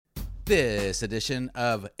This edition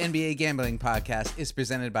of NBA Gambling Podcast is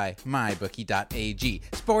presented by MyBookie.ag.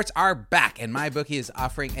 Sports are back, and MyBookie is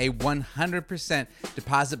offering a 100%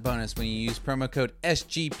 deposit bonus when you use promo code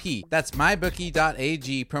SGP. That's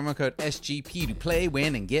MyBookie.ag, promo code SGP to play,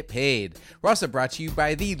 win, and get paid. We're also brought to you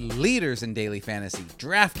by the leaders in daily fantasy,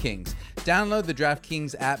 DraftKings. Download the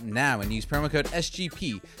DraftKings app now and use promo code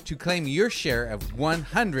SGP to claim your share of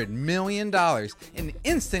 $100 million in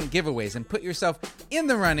instant giveaways and put yourself in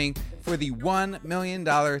the running for the $1 million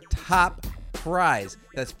top prize.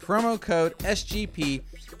 That's promo code SGP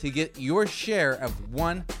to get your share of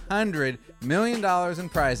 $100 million in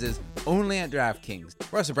prizes only at DraftKings.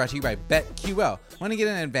 We're also brought to you by BetQL. Want to get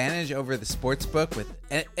an advantage over the sportsbook with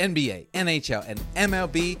NBA, NHL, and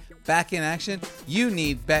MLB back in action? You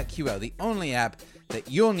need BetQL, the only app that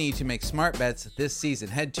you'll need to make smart bets this season.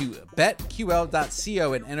 Head to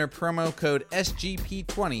betql.co and enter promo code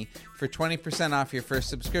SGP20 for 20% off your first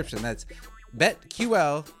subscription. That's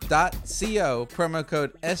betql.co, promo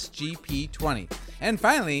code SGP20. And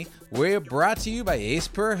finally, we're brought to you by Ace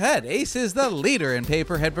Per Head. Ace is the leader in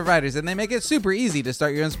pay-per-head providers, and they make it super easy to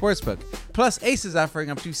start your own sportsbook. Plus, Ace is offering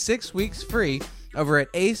up to 6 weeks free over at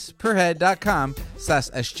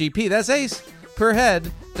aceperhead.com/SGP. That's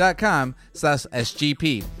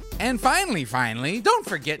aceperhead.com/SGP. And finally, don't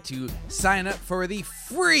forget to sign up for the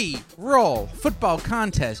free Roll Football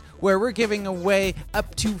Contest, where we're giving away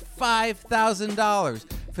up to $5,000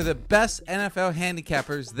 for the best NFL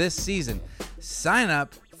handicappers this season. Sign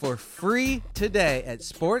up for free today at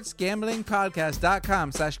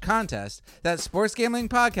sportsgamblingpodcast.com/contest. That's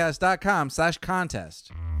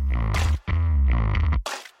sportsgamblingpodcast.com/contest.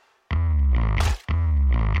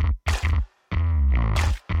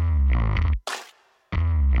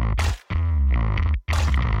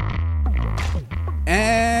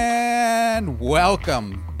 And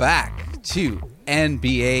welcome back to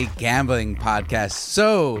NBA Gambling Podcast.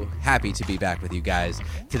 So happy to be back with you guys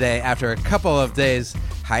today after a couple of days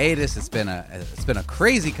hiatus. It's been a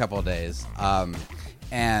crazy couple of days,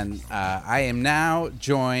 and I am now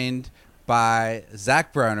joined by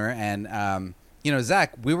Zach Broner. And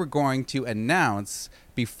Zach, we were going to announce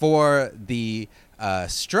before the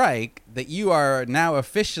strike that you are now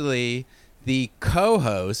officially the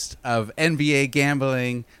co-host of NBA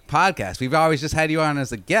Gambling Podcast. We've always just had you on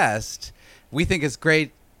as a guest. We think it's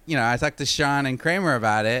great. I talked to Sean and Kramer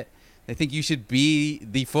about it. They think you should be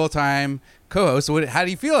the full-time co-host. So how do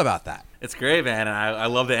you feel about that? It's great, man. I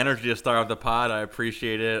love the energy to start off the pod. I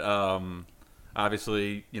appreciate it.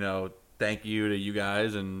 Obviously, thank you to you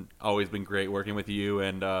guys, and always been great working with you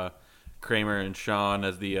and Kramer and Sean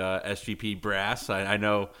as the SGP brass. I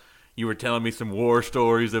know you were telling me some war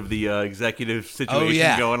stories of the executive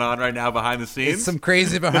situation going on right now behind the scenes. It's some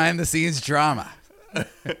crazy behind-the-scenes drama.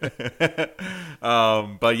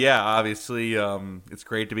 But yeah, obviously, it's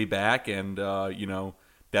great to be back, and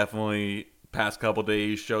definitely past couple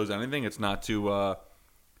days shows anything. It's not to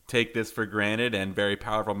take this for granted, and very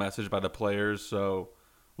powerful message by the players. So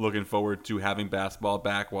looking forward to having basketball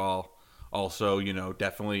back, while also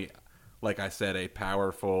definitely, like I said, a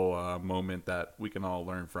powerful moment that we can all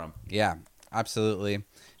learn from. Yeah, absolutely.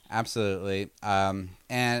 And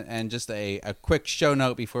just a quick show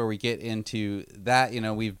note before we get into that.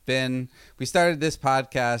 We started this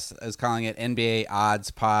podcast as calling it NBA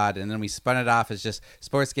Odds Pod, and then we spun it off as just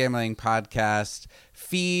Sports Gambling Podcast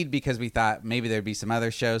Feed because we thought maybe there'd be some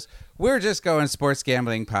other shows. We're just going Sports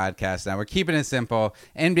Gambling Podcast now. We're keeping it simple.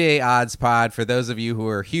 NBA Odds Pod, for those of you who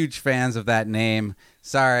are huge fans of that name.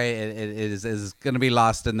 Sorry, it is going to be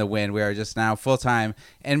lost in the wind. We are just now full-time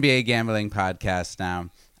NBA Gambling Podcast now.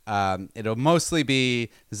 It'll mostly be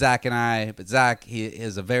Zach and I, but Zach, he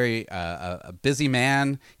is a very a busy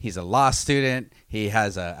man. He's a law student. He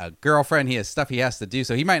has a girlfriend. He has stuff he has to do,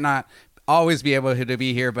 so he might not always be able to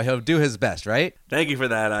be here, but he'll do his best, right? Thank you for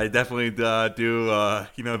that. I definitely do.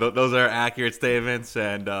 Those are accurate statements,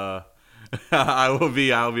 and I will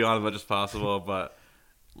be on as much as possible. But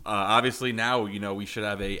obviously now, we should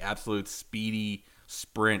have a absolute speedy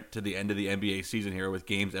sprint to the end of the NBA season here with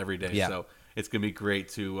games every day. Yeah. So it's going to be great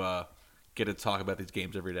to get to talk about these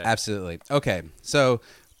games every day. Absolutely. Okay, so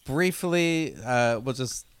briefly, we'll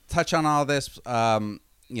just touch on all this.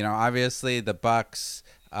 Obviously the Bucks,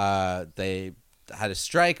 they had a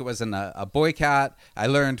strike. It wasn't a boycott. I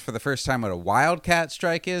learned for the first time what a wildcat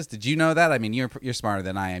strike is. Did you know that? I mean, you're smarter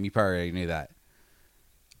than I am. You probably already knew that.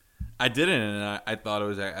 I didn't, and I thought it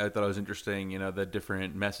was interesting. The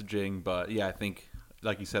different messaging, but yeah, I think,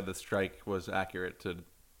 like you said, the strike was accurate to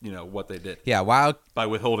what they did. Yeah, by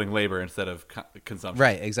withholding labor instead of consumption.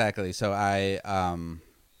 Right, exactly. So I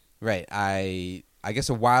I guess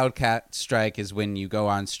a wildcat strike is when you go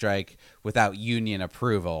on strike without union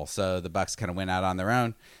approval. So the Bucks kind of went out on their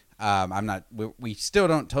own. We still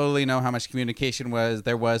don't totally know how much communication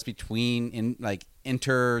there was between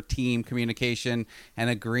inter-team communication and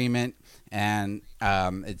agreement. And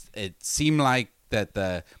it seemed like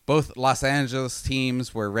that both Los Angeles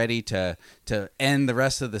teams were ready to end the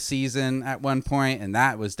rest of the season at one point, and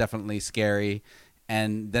that was definitely scary.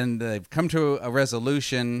 And then they've come to a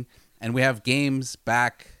resolution, and we have games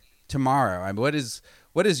back tomorrow. I mean,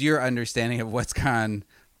 what is your understanding of what's gone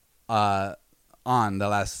on the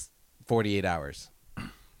last 48 hours?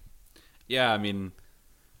 Yeah, I mean,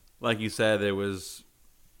 like you said, it was,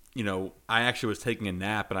 I actually was taking a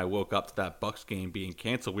nap and I woke up to that Bucks game being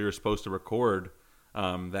canceled. We were supposed to record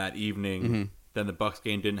that evening. Mm-hmm. Then the Bucks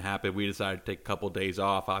game didn't happen. We decided to take a couple of days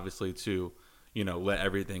off, obviously, to, let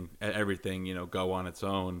everything, go on its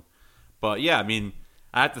own. But yeah, I mean,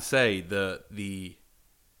 I have to say the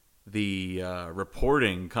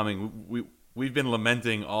reporting coming, we've been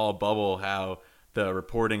lamenting all bubble how the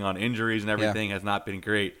reporting on injuries and everything has not been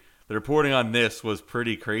great. The reporting on this was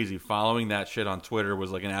pretty crazy. Following that shit on Twitter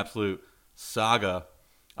was like an absolute saga.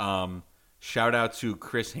 Shout out to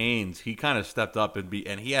Chris Haynes. He kind of stepped up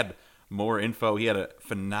and he had more info. He had a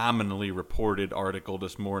phenomenally reported article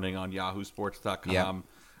this morning on yahoosports.com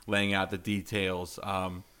laying out the details.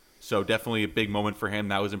 So definitely a big moment for him.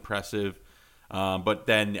 That was impressive. But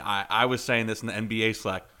then I was saying this in the NBA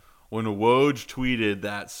Slack. When Woj tweeted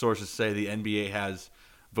that sources say the NBA has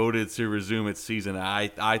voted to resume its season,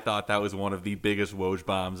 I thought that was one of the biggest Woj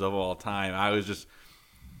bombs of all time.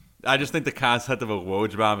 I just think the concept of a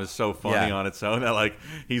Woj bomb is so funny on its own that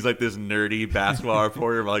he's like this nerdy basketball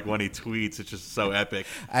reporter, but when he tweets, it's just so epic.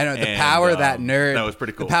 I know the power that was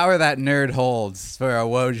pretty cool. The power that nerd holds for a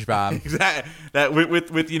Woj bomb. Exactly. That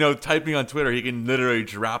with typing on Twitter, he can literally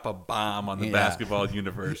drop a bomb on the basketball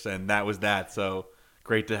universe, and that was that. So.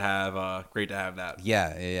 Great to have that.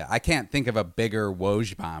 Yeah. I can't think of a bigger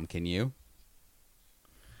Woj bomb. Can you?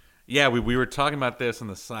 Yeah, we were talking about this in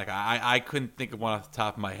the Slack. I couldn't think of one off the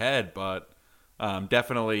top of my head, but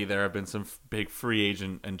definitely there have been some big free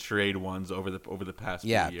agent and trade ones over the past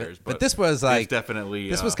few years. But this was definitely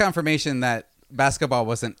this was confirmation that basketball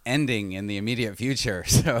wasn't ending in the immediate future.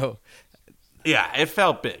 So yeah, it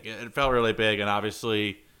felt big. It felt really big, and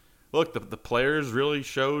obviously. Look, the players really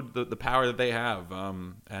showed the power that they have,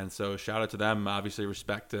 and so shout out to them. Obviously,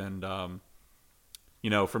 respect, and from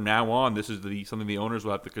now on, this is something the owners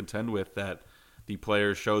will have to contend with. That the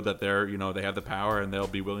players showed that they have the power and they'll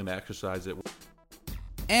be willing to exercise it.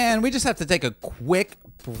 And we just have to take a quick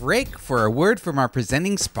break for a word from our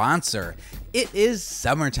presenting sponsor. It is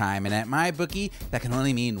summertime, and at MyBookie, that can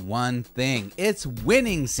only mean one thing. It's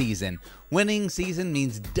winning season. Winning season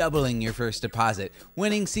means doubling your first deposit.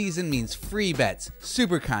 Winning season means free bets,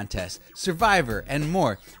 super contests, Survivor, and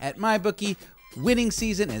more. At MyBookie, winning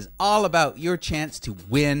season is all about your chance to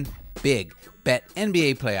win big. Bet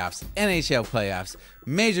NBA playoffs, NHL playoffs,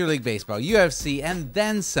 Major League Baseball, UFC, and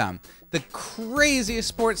then some. The craziest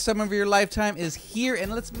sports summer of your lifetime is here,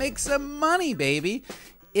 and let's make some money, baby.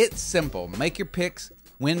 It's simple. Make your picks,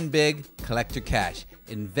 win big, collect your cash.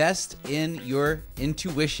 Invest in your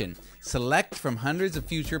intuition. Select from hundreds of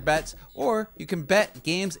future bets, or you can bet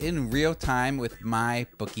games in real time with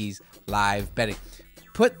MyBookie's live betting.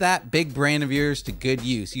 Put that big brain of yours to good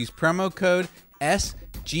use. Use promo code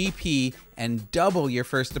SGP and double your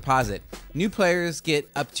first deposit. New players get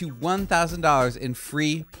up to $1,000 in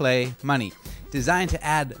free play money, designed to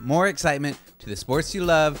add more excitement to the sports you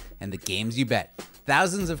love and the games you bet.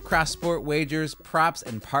 Thousands of cross-sport wagers, props,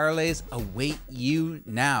 and parlays await you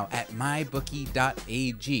now at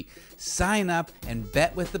mybookie.ag. Sign up and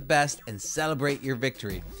bet with the best and celebrate your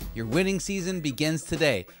victory. Your winning season begins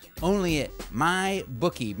today, only at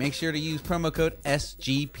MyBookie. Make sure to use promo code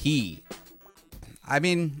SGP. I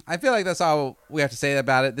mean, I feel like that's all we have to say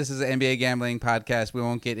about it. This is an NBA gambling podcast. We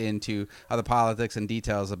won't get into all the politics and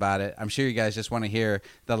details about it. I'm sure you guys just want to hear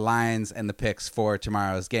the lines and the picks for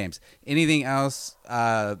tomorrow's games. Anything else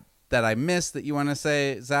that I missed that you want to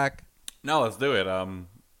say, Zach? No, let's do it.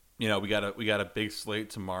 We got a big slate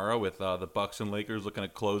tomorrow with the Bucks and Lakers looking to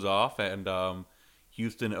close off, and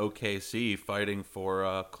Houston OKC fighting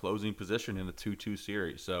for closing position in the 2-2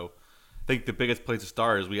 series. So. I think the biggest place to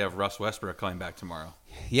start is we have Russ Westbrook coming back tomorrow.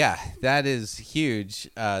 Yeah, that is huge.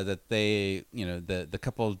 That they, the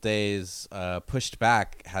couple of days pushed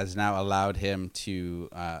back has now allowed him to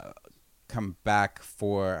come back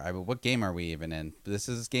for. What game are we even in? This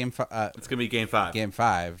is game 5. It's gonna be game 5. Game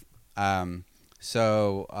 5.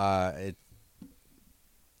 So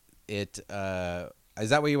is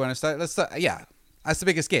that where you want to start? Let's start. Yeah. That's the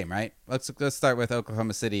biggest game, right? Let's start with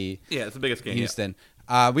Oklahoma City. Yeah, it's the biggest game. Houston.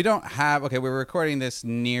 Yeah. We don't have. Okay, we're recording this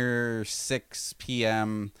near 6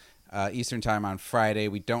 p.m. Eastern time on Friday.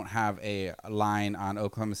 We don't have a line on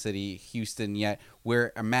Oklahoma City, Houston yet.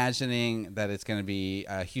 We're imagining that it's going to be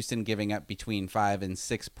Houston giving up between 5 and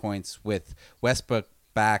 6 points with Westbrook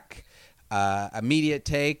back. Immediate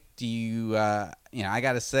take. Do you? I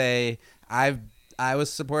got to say, I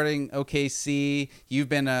was supporting OKC. You've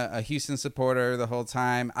been a Houston supporter the whole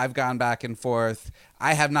time. I've gone back and forth.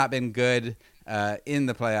 I have not been good in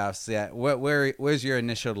the playoffs yet. Where's your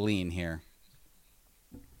initial lean here?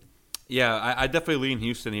 Yeah, I definitely lean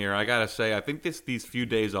Houston here. I gotta say, I think these few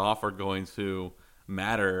days off are going to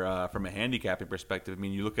matter from a handicapping perspective. I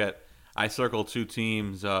mean, you look at, I circle two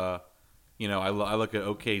teams. I look at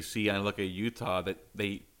OKC and I look at Utah. That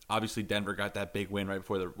they obviously Denver got that big win right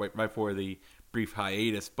before the brief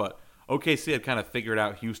hiatus, but OKC had kind of figured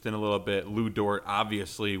out Houston a little bit. Lou Dort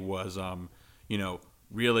obviously was,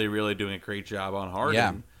 really, really doing a great job on Harden.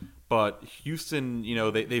 Yeah. But Houston,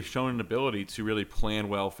 they've shown an ability to really plan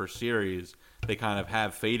well for series. They kind of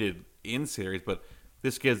have faded in series, but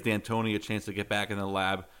this gives D'Antoni a chance to get back in the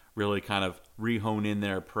lab, really kind of re-hone in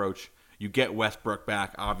their approach. You get Westbrook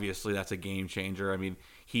back, obviously that's a game changer. I mean,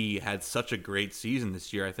 he had such a great season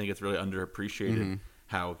this year. I think it's really underappreciated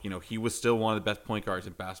how, he was still one of the best point guards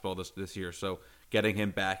in basketball this year. So getting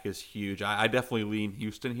him back is huge. I definitely lean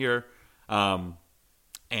Houston here.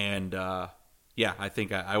 Yeah, I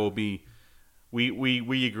think I will be.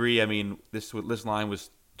 We agree. I mean, this line was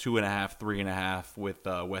 2.5, 3.5 with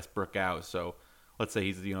Westbrook out. So let's say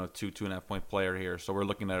he's 2.5 point player here. So we're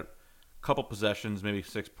looking at a couple possessions, maybe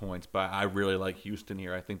 6 points. But I really like Houston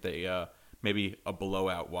here. I think they maybe a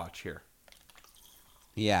blowout watch here.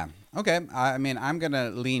 Yeah. Okay. I mean, I'm going to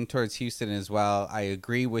lean towards Houston as well. I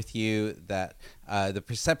agree with you that the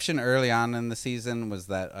perception early on in the season was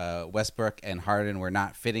that Westbrook and Harden were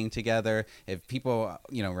not fitting together. If people,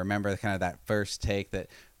 remember kind of that first take that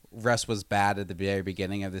Russ was bad at the very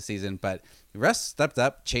beginning of the season, but Russ stepped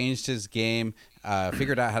up, changed his game,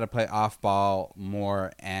 figured out how to play off ball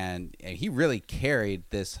more, and he really carried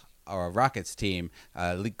this Rockets team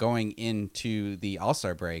going into the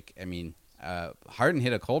All-Star break. I mean, Harden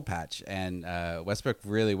hit a cold patch, and Westbrook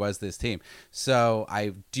really was this team. So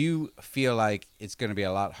I do feel like it's going to be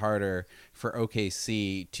a lot harder for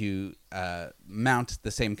OKC to mount the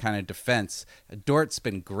same kind of defense. Dort's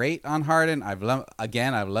been great on Harden. I've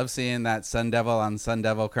loved seeing that Sun Devil on Sun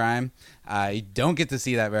Devil crime. You don't get to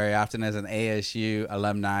see that very often as an ASU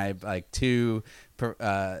alumni, like two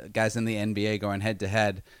guys in the NBA going head to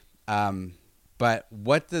head. But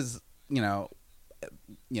what does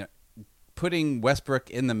putting Westbrook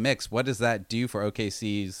in the mix, what does that do for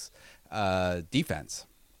OKC's defense?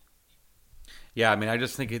 Yeah, I mean, I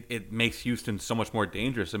just think it makes Houston so much more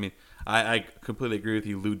dangerous. I mean, I completely agree with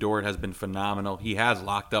you. Lou Dort has been phenomenal. He has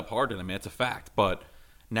locked up Harden. I mean, it's a fact. But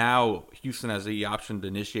now Houston has the option to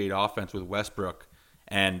initiate offense with Westbrook,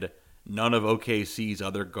 and none of OKC's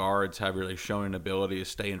other guards have really shown an ability to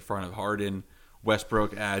stay in front of Harden.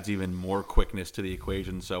 Westbrook adds even more quickness to the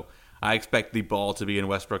equation. So I expect the ball to be in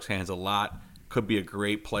Westbrook's hands a lot. Could be a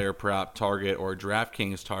great player prop target or a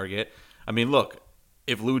DraftKings target. I mean, look,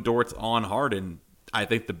 if Lou Dort's on Harden, I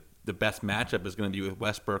think the best matchup is going to be with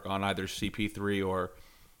Westbrook on either CP3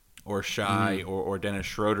 or Shai or Dennis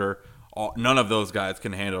Schroeder. None of those guys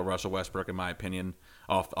can handle Russell Westbrook, in my opinion,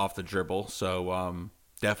 off the dribble. So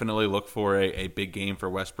definitely look for a big game for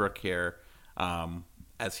Westbrook here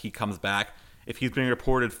as he comes back. If he's being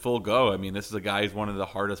reported full go, I mean, this is a guy who's one of the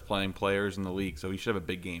hardest playing players in the league, so he should have a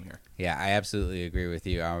big game here. Yeah, I absolutely agree with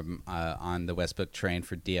you. I'm on the Westbrook train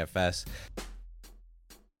for DFS.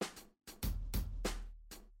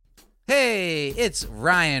 Hey, it's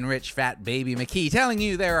Ryan Rich Fat Baby McKee telling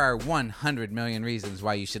you there are 100 million reasons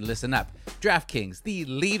why you should listen up. DraftKings, the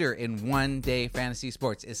leader in one-day fantasy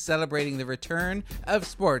sports, is celebrating the return of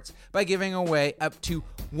sports by giving away up to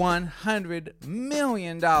 $100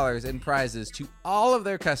 million in prizes to all of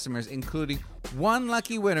their customers, including one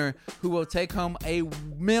lucky winner who will take home a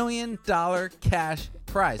 $1 million cash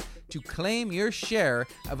prize. To claim your share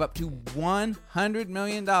of up to $100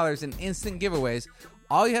 million in instant giveaways,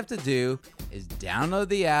 all you have to do is download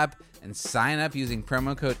the app and sign up using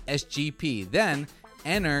promo code SGP. Then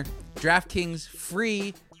enter DraftKings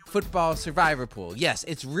free football survivor pool. Yes,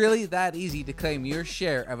 it's really that easy to claim your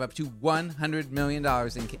share of up to $100 million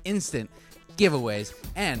in instant giveaways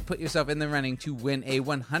and put yourself in the running to win a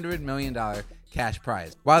 $100 million cash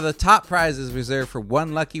prize. While the top prize is reserved for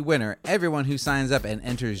one lucky winner, everyone who signs up and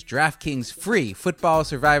enters DraftKings free football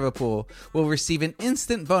survival pool will receive an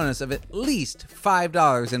instant bonus of at least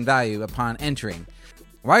 $5 in value upon entering.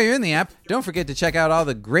 While you're in the app, don't forget to check out all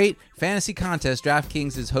the great fantasy contests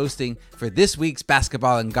DraftKings is hosting for this week's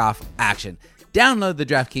basketball and golf action. Download the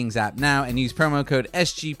DraftKings app now and use promo code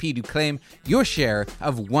SGP to claim your share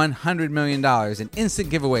of $100 million in instant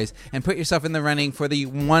giveaways and put yourself in the running for the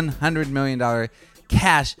 $100 million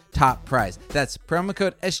cash top prize. That's promo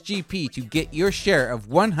code SGP to get your share of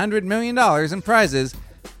 $100 million in prizes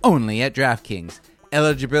only at DraftKings.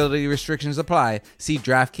 Eligibility restrictions apply. See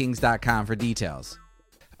DraftKings.com for details.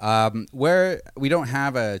 Where we don't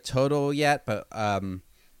have a total yet, but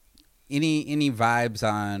any vibes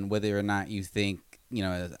on whether or not you think,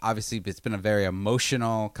 obviously it's been a very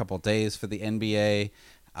emotional couple days for the NBA.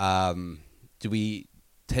 Do we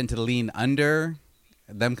tend to lean under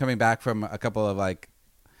them coming back from a couple of like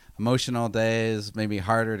emotional days, maybe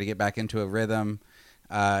harder to get back into a rhythm,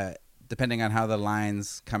 depending on how the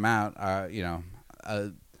lines come out?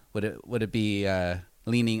 Would it be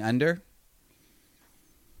leaning under?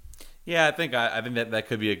 Yeah, I think that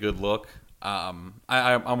could be a good look. I'm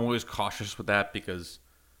always cautious with that because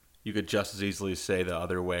you could just as easily say the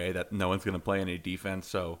other way, that no one's going to play any defense,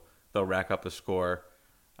 so they'll rack up the score.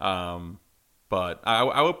 But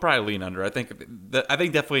I would probably lean under. I think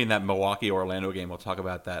definitely in that Milwaukee-Orlando game, we'll talk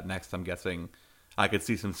about that next. I'm guessing I could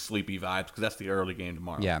see some sleepy vibes because that's the early game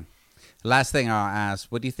tomorrow. Yeah. Last thing I'll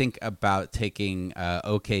ask, what do you think about taking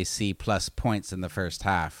OKC plus points in the first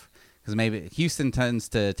half? Because maybe Houston tends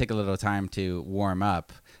to take a little time to warm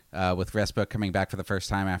up. With Westbrook coming back for the first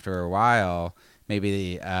time after a while,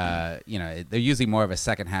 maybe they're usually more of a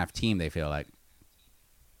second half team, they feel like.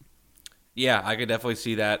 Yeah, I could definitely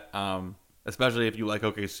see that. Especially if you like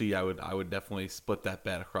OKC, I would definitely split that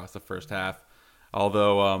bet across the first half.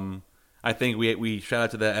 Although I think we shout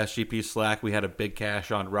out to the SGP Slack, we had a big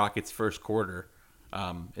cash on Rockets first quarter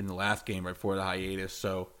in the last game right before the hiatus.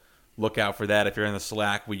 So look out for that. If you're in the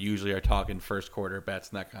Slack, we usually are talking first quarter bets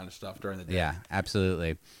and that kind of stuff during the day. Yeah,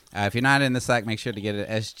 absolutely. If you're not in the Slack, make sure to get it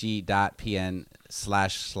at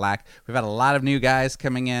sg.pn/Slack. We've had a lot of new guys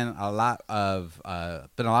coming in, been a lot of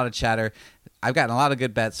chatter. I've gotten a lot of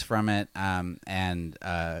good bets from it,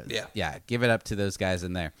 give it up to those guys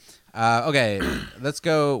in there. Okay, let's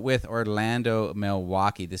go with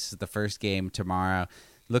Orlando-Milwaukee. This is the first game tomorrow.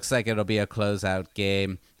 Looks like it'll be a closeout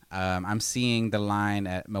game. I'm seeing the line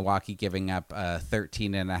at Milwaukee giving up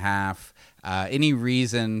 13.5. Any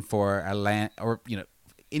reason for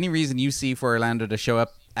any reason you see for Orlando to show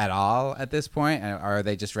up at all at this point, or are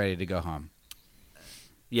they just ready to go home?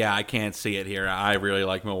 Yeah, I can't see it here. I really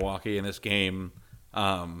like Milwaukee in this game.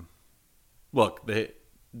 Look,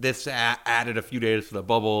 this added a few days to the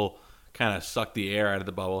bubble, kind of sucked the air out of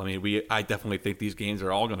the bubble. I mean, I definitely think these games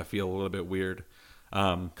are all going to feel a little bit weird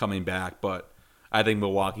coming back, but I think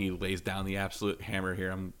Milwaukee lays down the absolute hammer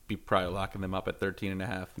here. I'm probably locking them up at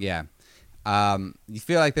 13.5. Yeah. You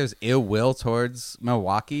feel like there's ill will towards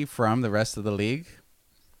Milwaukee from the rest of the league?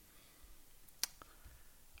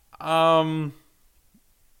 I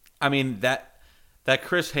mean, that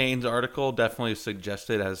Chris Haynes article definitely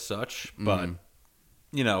suggested as such, but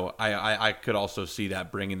I could also see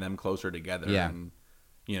that bringing them closer together and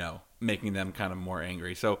making them kind of more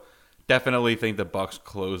angry. So definitely think the Bucks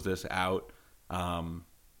close this out. I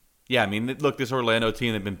mean, look, this Orlando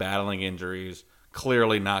team, they've been battling injuries,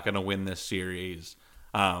 clearly not going to win this series.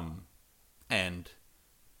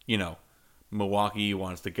 Milwaukee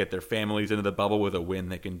wants to get their families into the bubble with a win.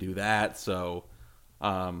 They can do that. So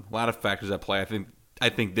a lot of factors at play. I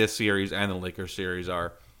think this series and the Lakers series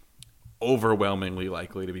are overwhelmingly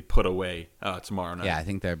likely to be put away tomorrow night. Yeah, I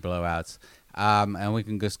think they're blowouts. And we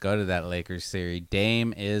can just go to that Lakers series.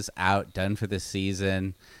 Dame is out, done for the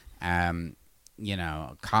season. Collins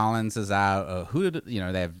is out. Who do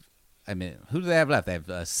they have left? They have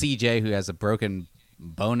CJ, who has a broken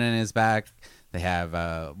bone in his back. They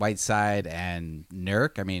have Whiteside and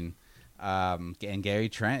Nurk. I mean, and Gary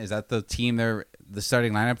Trent. Is that the team the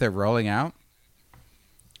starting lineup they're rolling out?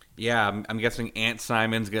 Yeah, I'm guessing Ant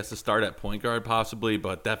Simons gets to start at point guard possibly,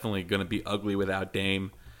 but definitely going to be ugly without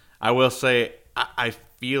Dame. I will say, I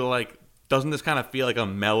feel like, doesn't this kind of feel like a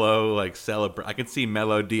Melo celebrate? I can see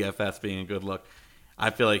Melo DFS being a good look. I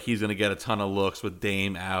feel like he's going to get a ton of looks with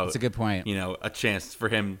Dame out. That's a good point. A chance for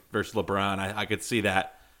him versus LeBron. I could see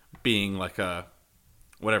that being like a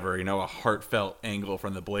heartfelt angle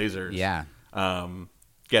from the Blazers. Yeah.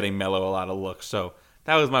 Getting Melo a lot of looks. So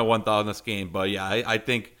that was my one thought on this game. But yeah, I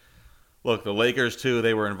think Look, the Lakers too.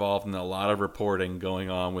 They were involved in a lot of reporting going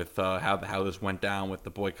on with how this went down with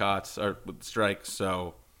the boycotts or with the strikes.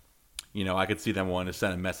 So, I could see them wanting to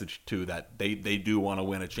send a message too that they do want to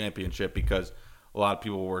win a championship, because a lot of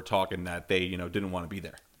people were talking that they didn't want to be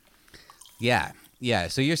there. Yeah.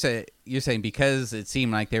 So you're saying because it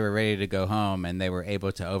seemed like they were ready to go home and they were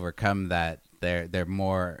able to overcome that, they're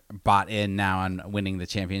more bought in now on winning the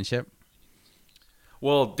championship.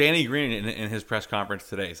 Well, Danny Green in his press conference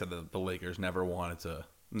today said that the Lakers never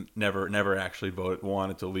actually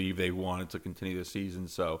wanted to leave. They wanted to continue the season.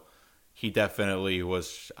 So he definitely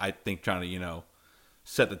was, I think, trying to,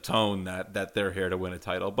 set the tone that they're here to win a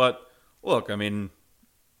title. But look, I mean,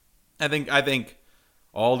 I think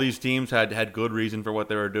all these teams had good reason for what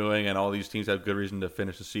they were doing, and all these teams had good reason to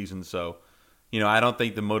finish the season. So, I don't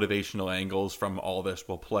think the motivational angles from all this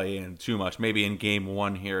will play in too much. Maybe in game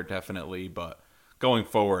one here, definitely, but going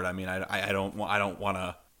forward, I mean, I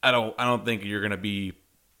don't think you're going to be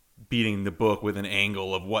beating the book with an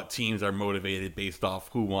angle of what teams are motivated based off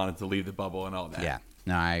who wanted to leave the bubble and all that. Yeah,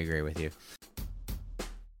 no, I agree with you.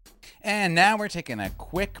 And now we're taking a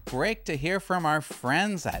quick break to hear from our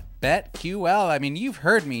friends at BetQL. I mean, you've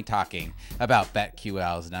heard me talking about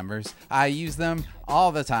BetQL's numbers. I use them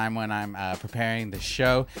all the time when I'm preparing the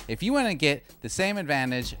show. If you want to get the same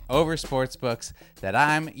advantage over sportsbooks that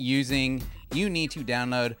I'm using, you need to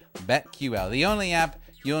download BetQL, the only app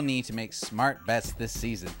you'll need to make smart bets this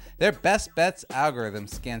season. Their best bets algorithm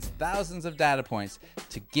scans thousands of data points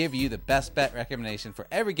to give you the best bet recommendation for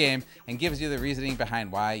every game and gives you the reasoning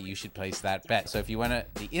behind why you should place that bet. So if you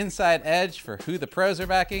want the inside edge for who the pros are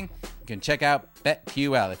backing, you can check out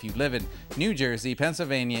BetQL. If you live in New Jersey,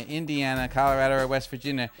 Pennsylvania, Indiana, Colorado, or West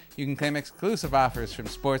Virginia, you can claim exclusive offers from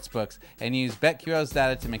sportsbooks and use BetQL's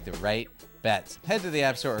data to make the right bets. Head to the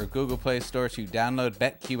App Store or Google Play Store to download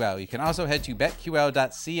BetQL. You can also head to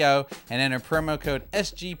betql.co and enter promo code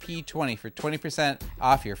SGP20 for 20%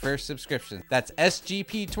 off your first subscription. That's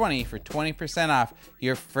SGP20 for 20% off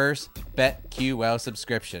your first BetQL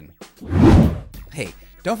subscription. Hey,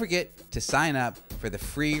 don't forget to sign up for the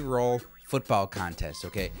free roll football contest,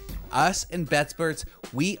 okay? Us and BetSperts,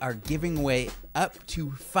 we are giving away up to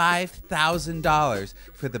 $5,000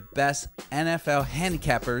 for the best NFL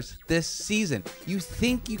handicappers this season. You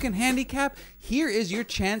think you can handicap? Here is your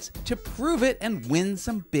chance to prove it and win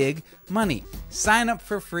some big money. Sign up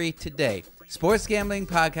for free today.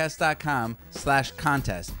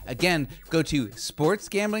 sportsgamblingpodcast.com/contest. Again, go to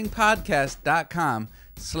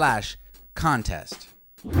sportsgamblingpodcast.com/contest.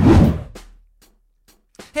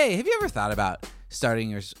 Hey, have you ever thought about starting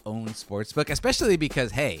your own sportsbook? Especially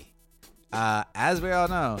because, hey, as we all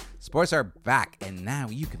know, sports are back, and now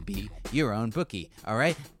you can be your own bookie, all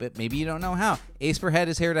right? But maybe you don't know how. Ace Per Head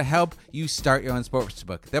is here to help you start your own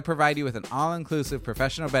sportsbook. They'll provide you with an all-inclusive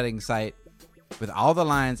professional betting site with all the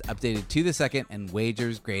lines updated to the second and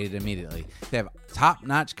wagers graded immediately. They have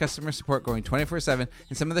top-notch customer support going 24/7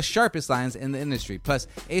 and some of the sharpest lines in the industry. Plus,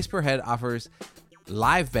 Ace Per Head offers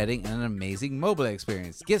live betting and an amazing mobile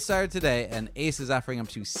experience. Get started today, and Ace is offering up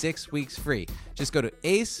to 6 weeks free. Just go to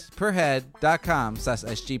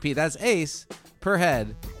aceperhead.com/SGP. That's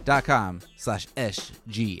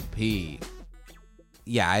aceperhead.com/SGP.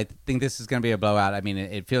 Yeah, I think this is going to be a blowout. I mean,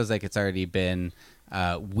 it feels like it's already been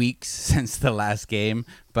weeks since the last game,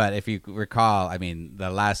 but if you recall, I mean,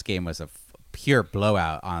 the last game was a pure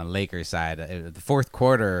blowout on the Lakers side. The fourth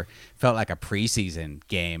quarter felt like a preseason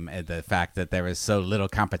game. The fact that there was so little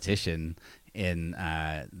competition in,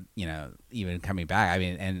 even coming back. I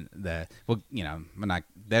mean, and they're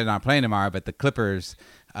not playing tomorrow, but the Clippers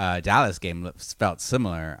Dallas game felt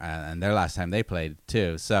similar, and their last time they played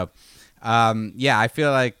too. So, I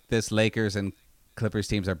feel like this Lakers and Clippers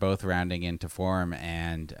teams are both rounding into form,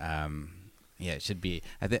 and it should be.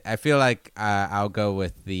 I feel like I'll go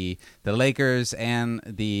with the Lakers and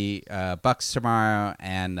the Bucks tomorrow,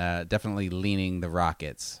 and definitely leaning the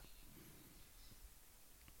Rockets.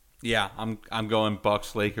 Yeah, I'm going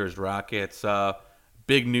Bucks, Lakers, Rockets.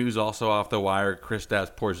 Big news also off the wire: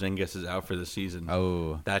 Kristaps Porzingis is out for the season.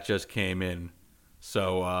 Oh, that just came in,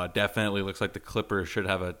 so definitely looks like the Clippers should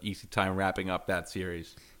have an easy time wrapping up that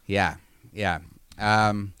series. Yeah.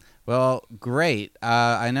 Well, great.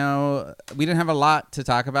 I know we didn't have a lot to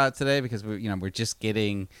talk about today because we're just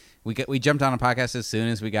getting we jumped on a podcast as soon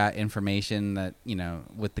as we got information that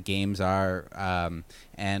what the games are,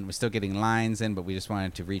 and we're still getting lines in, but we just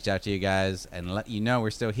wanted to reach out to you guys and let you know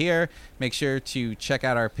we're still here. Make sure to check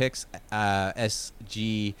out our picks,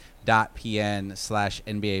 sg.pn/NBA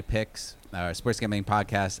picks. Sports Gambling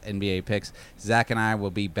Podcast, NBA Picks. Zach and I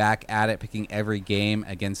will be back at it, picking every game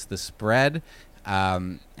against the spread.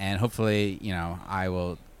 And hopefully, I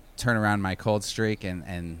will turn around my cold streak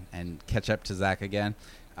and catch up to Zach again.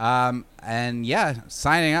 And yeah,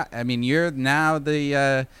 signing up. I mean, you're now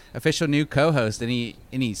the official new co-host.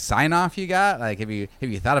 Any sign off you got? Like, have you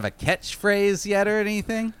thought of a catchphrase yet or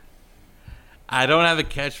anything? I don't have a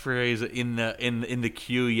catchphrase in the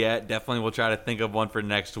queue yet. Definitely, we'll try to think of one for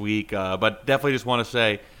next week. But definitely, just want to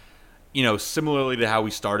say, similarly to how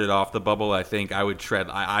we started off the bubble, I think I would tread.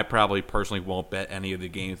 I probably personally won't bet any of the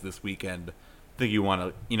games this weekend. I think you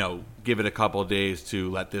want to, give it a couple of days to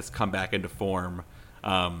let this come back into form.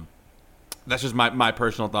 That's just my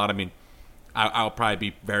personal thought. I mean, I'll probably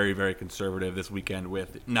be very, very conservative this weekend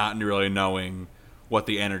with not really knowing what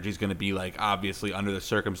the energy is going to be like. Obviously, under the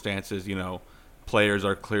circumstances, players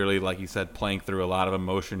are clearly, like you said, playing through a lot of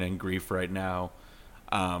emotion and grief right now.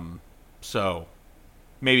 So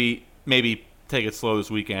maybe take it slow this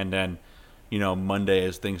weekend, and Monday,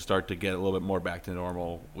 as things start to get a little bit more back to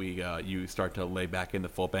normal, you start to lay back in the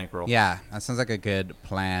full bankroll. Yeah, that sounds like a good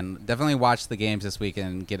plan. Definitely watch the games this weekend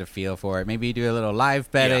and get a feel for it. Maybe do a little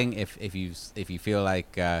live betting if you feel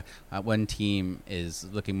like one team is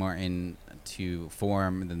looking more into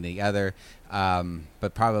form than the other.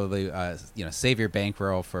 But probably save your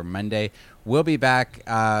bankroll for Monday. We'll be back.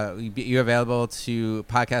 You available to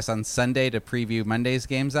podcast on Sunday to preview Monday's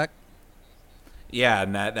games, Zach? Yeah,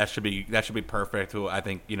 and that should be perfect. I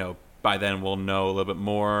think by then we'll know a little bit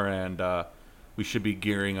more, and we should be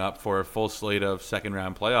gearing up for a full slate of second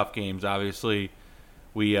round playoff games. Obviously,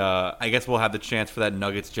 I guess we'll have the chance for that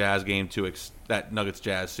Nuggets Jazz game that Nuggets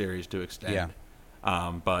Jazz series to extend. Yeah.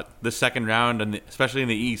 But the second round, and especially in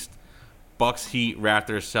the East, Bucks, Heat,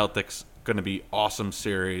 Raptors, Celtics, going to be awesome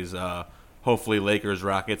series. Hopefully Lakers,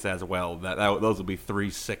 Rockets as well. Those will be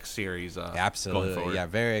 3-6 series. Absolutely. Going forward. Yeah,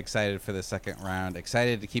 very excited for the second round.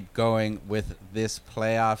 Excited to keep going with this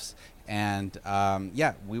playoffs. And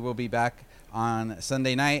we will be back on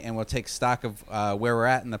Sunday night, and we'll take stock of where we're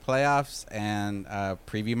at in the playoffs and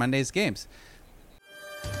preview Monday's games.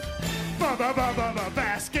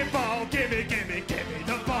 Basketball, gimme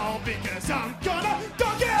the ball because I'm gonna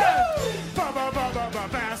dunk it!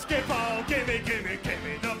 Basketball, gimme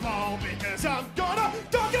the ball because I'm gonna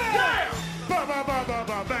dunk it! Yeah!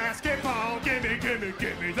 Basketball, gimme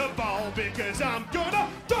the ball because I'm gonna